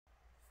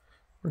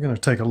We're going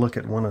to take a look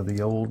at one of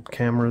the old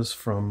cameras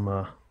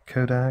from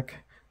Kodak.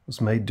 It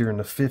was made during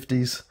the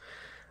 50s.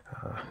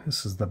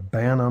 This is the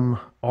Bantam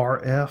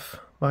RF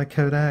by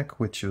Kodak,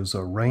 which is a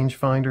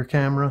rangefinder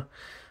camera.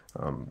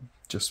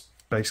 Just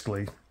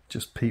basically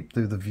just peep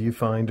through the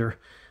viewfinder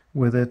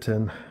with it,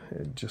 and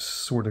it just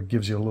sort of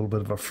gives you a little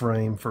bit of a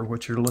frame for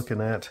what you're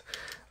looking at.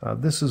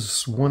 This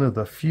is one of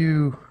the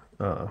few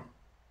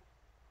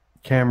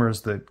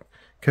cameras that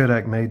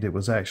Kodak made that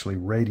was actually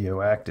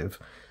radioactive.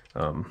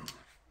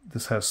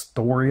 This has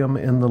thorium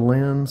in the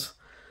lens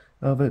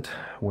of it,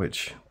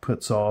 which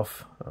puts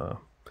off,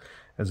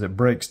 as it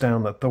breaks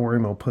down, the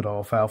thorium will put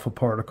off alpha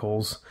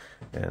particles,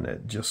 and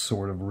it just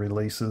sort of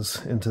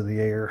releases into the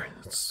air.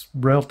 It's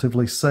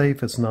relatively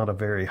safe. It's not a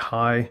very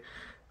high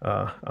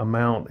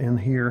amount in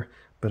here,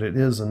 but it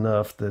is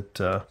enough that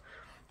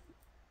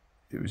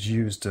it was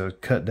used to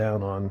cut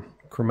down on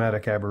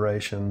chromatic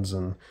aberrations,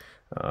 and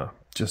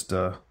just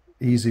a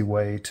easy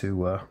way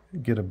to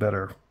get a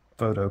better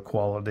photo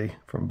quality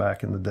from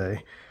back in the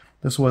day.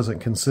 This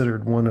wasn't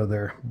considered one of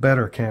their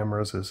better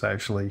cameras. It's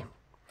actually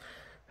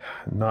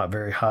not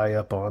very high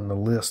up on the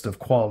list of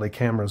quality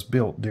cameras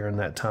built during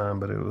that time,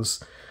 but it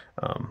was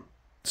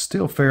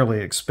still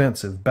fairly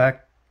expensive.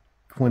 Back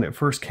when it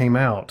first came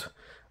out,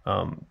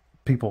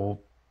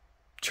 people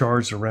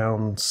charged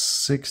around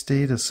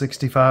 $60 to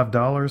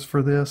 $65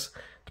 for this,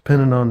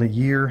 depending on the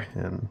year,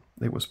 and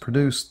it was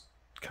produced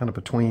kind of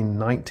between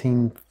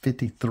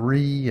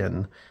 1953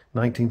 and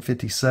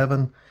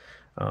 1957,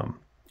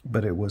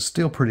 but it was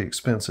still pretty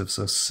expensive.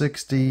 So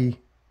 $63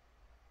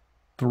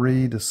 to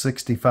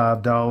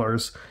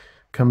 $65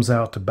 comes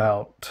out to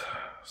about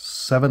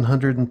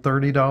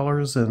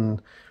 $730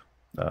 in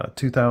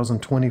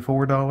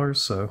 2024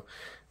 dollars. So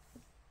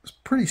it's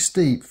pretty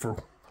steep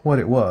for what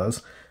it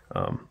was.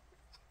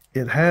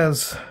 It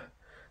has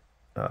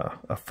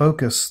a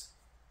focus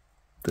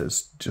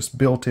that's just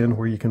built in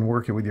where you can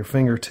work it with your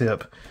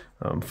fingertip,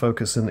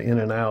 focusing in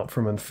and out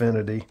from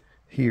infinity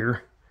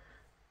here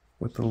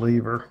with the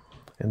lever.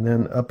 And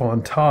then up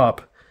on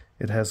top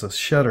it has a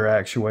shutter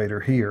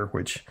actuator here,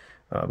 which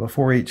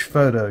before each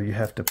photo you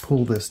have to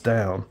pull this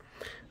down.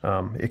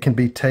 It can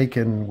be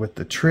taken with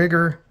the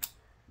trigger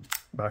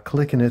by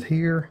clicking it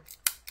here.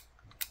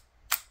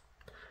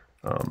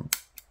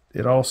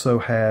 It also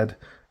had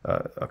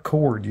a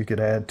cord you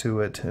could add to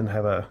it and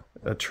have a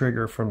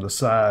trigger from the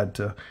side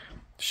to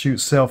shoot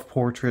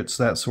self-portraits,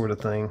 that sort of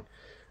thing,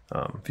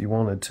 if you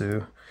wanted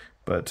to.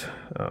 But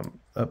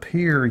up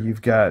here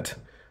you've got,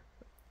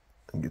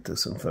 get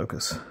this in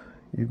focus,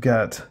 you've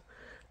got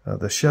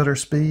the shutter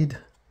speed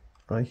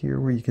right here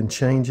where you can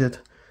change it.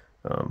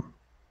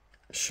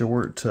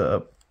 Short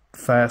to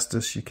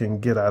fastest you can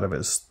get out of it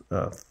is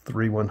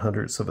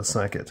 3/100ths of a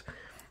second.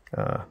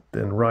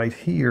 Then right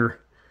here,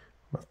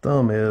 my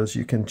thumb is,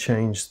 you can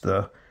change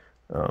the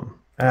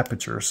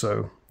aperture.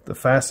 So the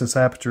fastest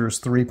aperture is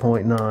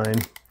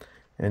 3.9,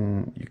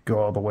 and you go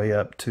all the way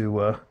up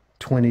to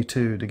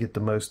 22 to get the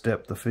most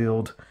depth of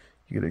field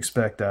you could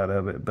expect out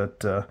of it.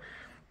 But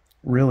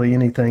really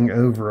anything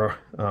over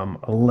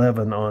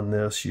 11 on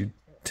this, you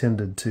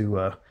tended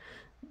to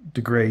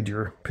degrade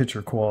your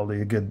picture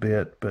quality a good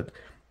bit. But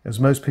as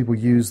most people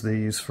use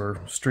these for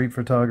street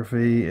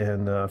photography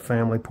and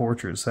family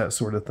portraits, that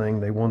sort of thing,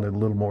 they wanted a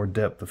little more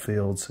depth of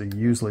field. So you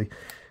usually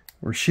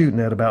we're shooting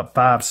at about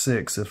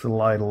 5/6 if the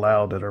light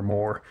allowed it or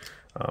more.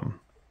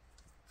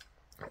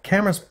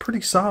 Camera's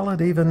pretty solid,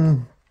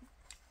 even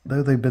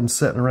though they've been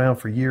sitting around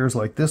for years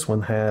like this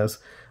one has.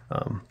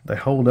 They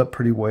hold up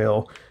pretty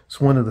well. It's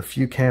one of the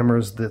few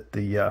cameras that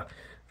the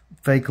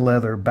fake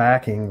leather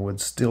backing would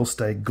still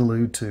stay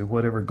glued to.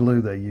 Whatever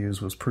glue they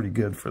used was pretty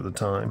good for the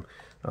time.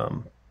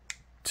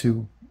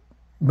 To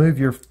move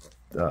your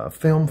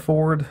film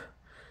forward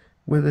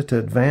with it, to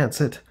advance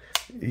it,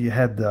 you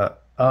had the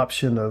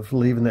option of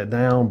leaving it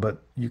down,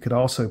 but you could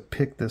also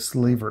pick this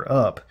lever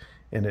up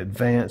and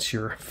advance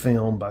your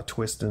film by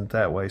twisting it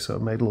that way, so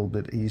it made it a little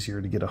bit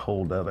easier to get a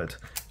hold of it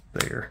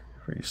there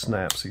for your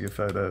snaps of your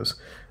photos.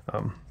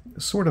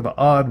 Sort of an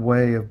odd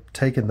way of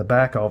taking the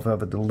back off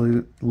of it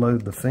to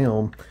load the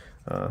film.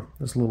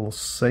 There's a little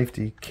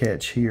safety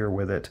catch here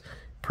with it.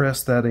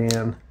 Press that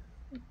in,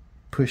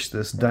 push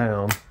this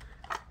down,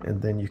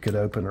 and then you could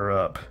open her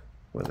up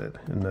with it.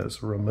 And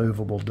there's a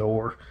removable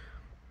door.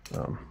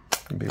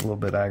 Can be a little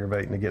bit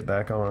aggravating to get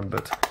back on,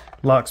 but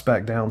locks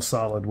back down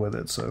solid with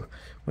it. So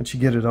once you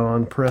get it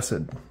on, press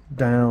it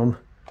down,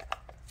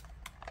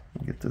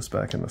 get this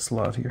back in the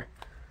slot here,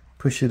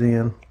 push it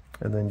in,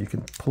 and then you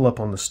can pull up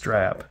on the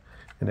strap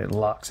and it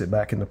locks it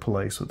back into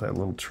place with that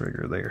little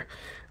trigger there.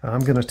 I'm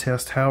going to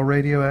test how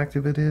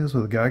radioactive it is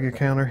with a Geiger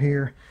counter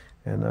here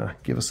and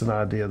give us an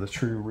idea of the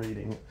true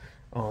reading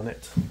on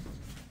it.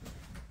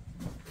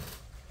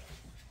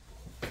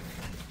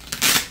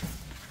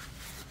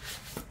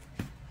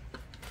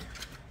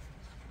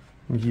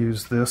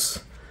 Use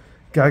this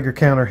Geiger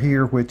counter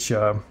here, which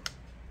will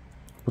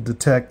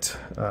detect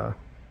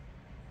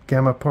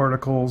gamma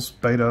particles,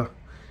 beta,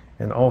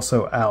 and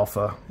also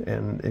alpha.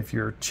 And if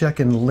you're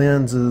checking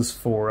lenses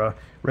for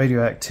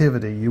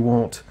radioactivity, you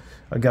want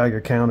a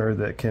Geiger counter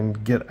that can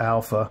get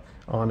alpha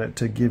on it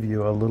to give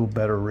you a little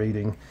better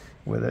reading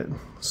with it.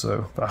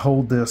 So if I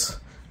hold this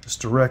just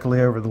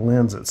directly over the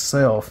lens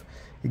itself,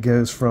 it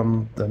goes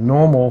from the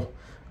normal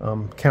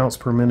counts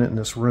per minute in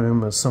this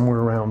room is somewhere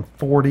around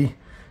 40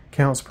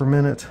 counts per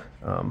minute.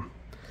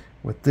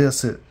 With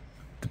this, it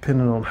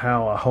depending on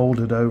how I hold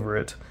it over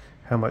it,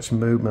 how much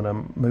movement I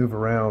move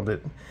around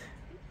it,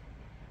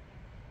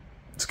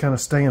 it's kind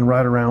of staying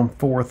right around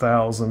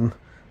 4,000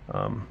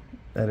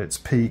 at its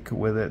peak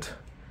with it.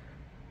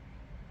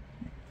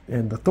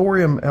 And the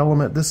thorium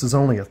element, this is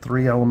only a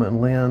 3-element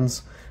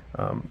lens,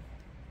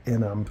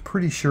 and I'm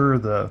pretty sure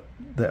the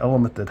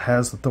element that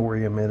has the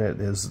thorium in it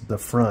is the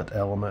front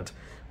element,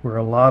 where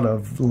a lot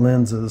of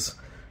lenses,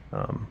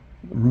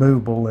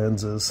 removable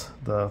lenses,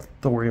 the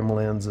thorium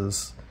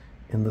lenses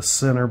in the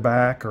center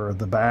back or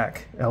the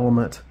back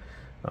element,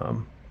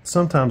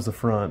 sometimes the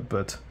front,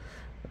 but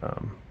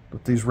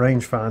with these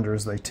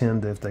rangefinders, they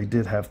tend to, if they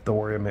did have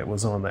thorium, it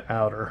was on the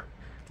outer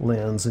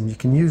lens, and you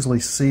can usually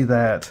see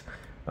that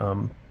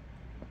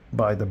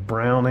by the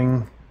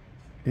browning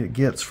it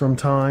gets from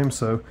time.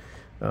 So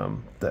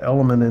the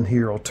element in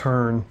here will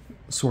turn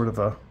sort of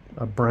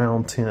a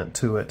brown tint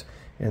to it,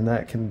 and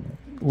that can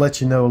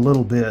let you know a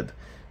little bit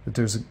that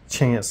there's a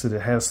chance that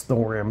it has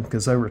thorium,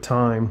 because over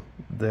time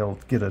they'll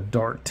get a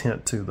dark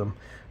tint to them.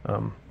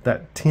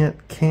 That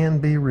tint can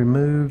be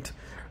removed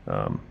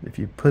if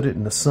you put it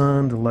in the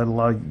sun to let a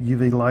lot of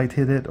UV light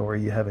hit it, or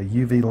you have a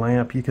UV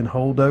lamp you can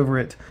hold over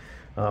it.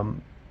 Put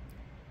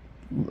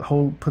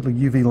a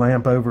UV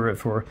lamp over it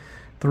for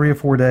 3 or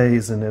 4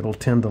 days, and it'll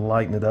tend to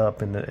lighten it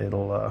up, and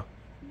it'll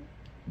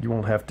you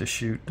won't have to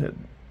shoot at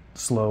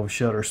slow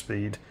shutter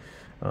speed.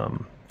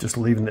 Just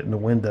leaving it in the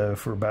window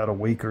for about a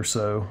week or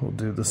so will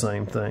do the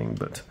same thing.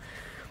 But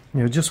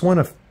just one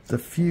of the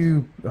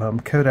few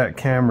Kodak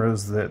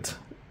cameras that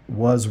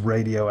was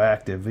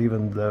radioactive,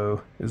 even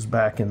though it was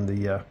back in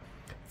the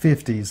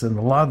 50s. And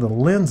a lot of the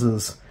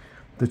lenses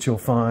that you'll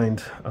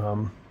find,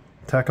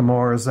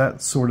 Takamars,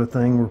 that sort of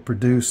thing, were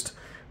produced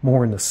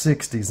more in the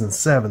 60s and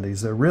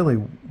 70s. There really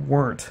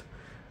weren't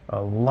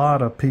a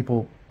lot of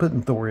people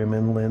putting thorium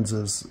in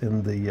lenses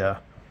in the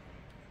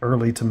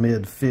early to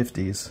mid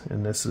 50s,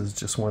 and this is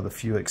just one of the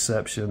few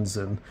exceptions,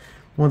 and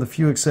one of the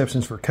few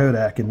exceptions for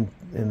Kodak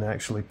in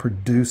actually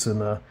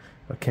producing a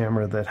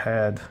camera that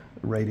had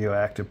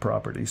radioactive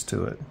properties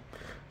to it.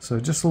 So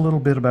just a little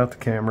bit about the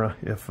camera.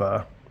 If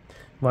you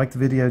like the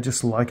video,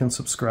 just like and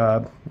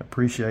subscribe. I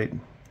appreciate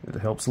it. It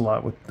helps a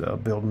lot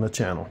with building the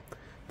channel.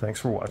 Thanks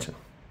for watching.